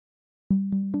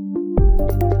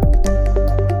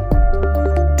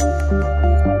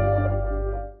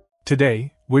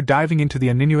Today, we're diving into the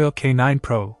ANINUALE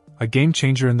K9Pro, a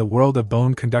game-changer in the world of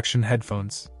bone conduction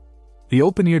headphones. The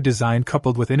open-ear design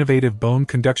coupled with innovative bone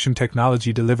conduction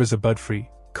technology delivers a bud-free,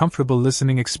 comfortable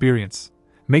listening experience,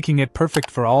 making it perfect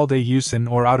for all-day use in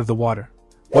or out of the water.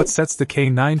 What sets the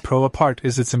K9Pro apart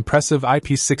is its impressive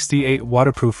IP68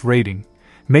 waterproof rating,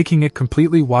 making it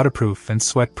completely waterproof and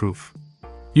sweat-proof.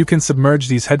 You can submerge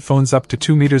these headphones up to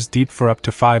 2 meters deep for up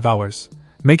to 5 hours,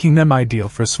 making them ideal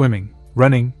for swimming,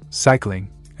 running, cycling,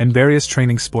 and various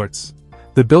training sports.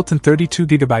 The built-in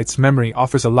 32GB memory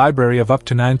offers a library of up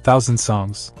to 9,000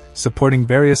 songs, supporting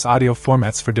various audio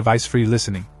formats for device-free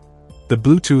listening. The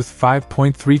Bluetooth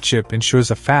 5.3 chip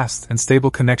ensures a fast and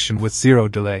stable connection with zero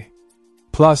delay.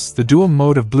 Plus, the dual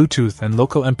mode of Bluetooth and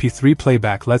local MP3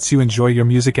 playback lets you enjoy your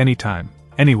music anytime,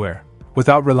 anywhere,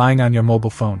 without relying on your mobile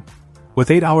phone.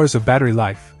 With 8 hours of battery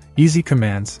life, easy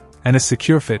commands, and a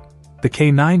secure fit, the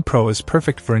K9Pro is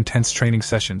perfect for intense training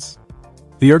sessions.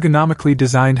 The ergonomically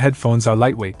designed headphones are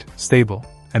lightweight, stable,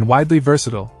 and widely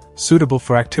versatile, suitable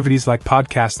for activities like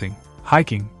podcasting,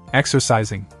 hiking,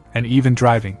 exercising, and even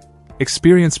driving.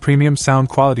 Experience premium sound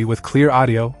quality with clear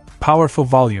audio, powerful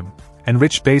volume, and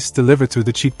rich bass delivered through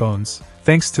the cheekbones,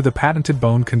 thanks to the patented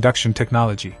bone conduction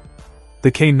technology.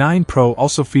 The K9Pro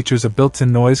also features a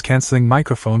built-in noise-canceling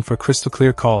microphone for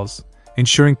crystal-clear calls,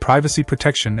 ensuring privacy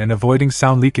protection and avoiding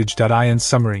sound leakage. In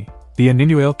summary, the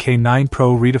ANINUALE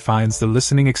K9Pro redefines the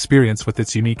listening experience with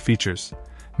its unique features,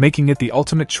 making it the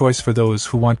ultimate choice for those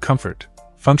who want comfort,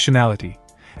 functionality,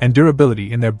 and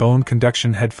durability in their bone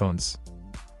conduction headphones.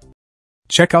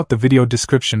 Check out the video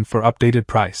description for updated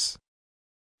price.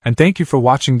 And thank you for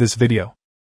watching this video.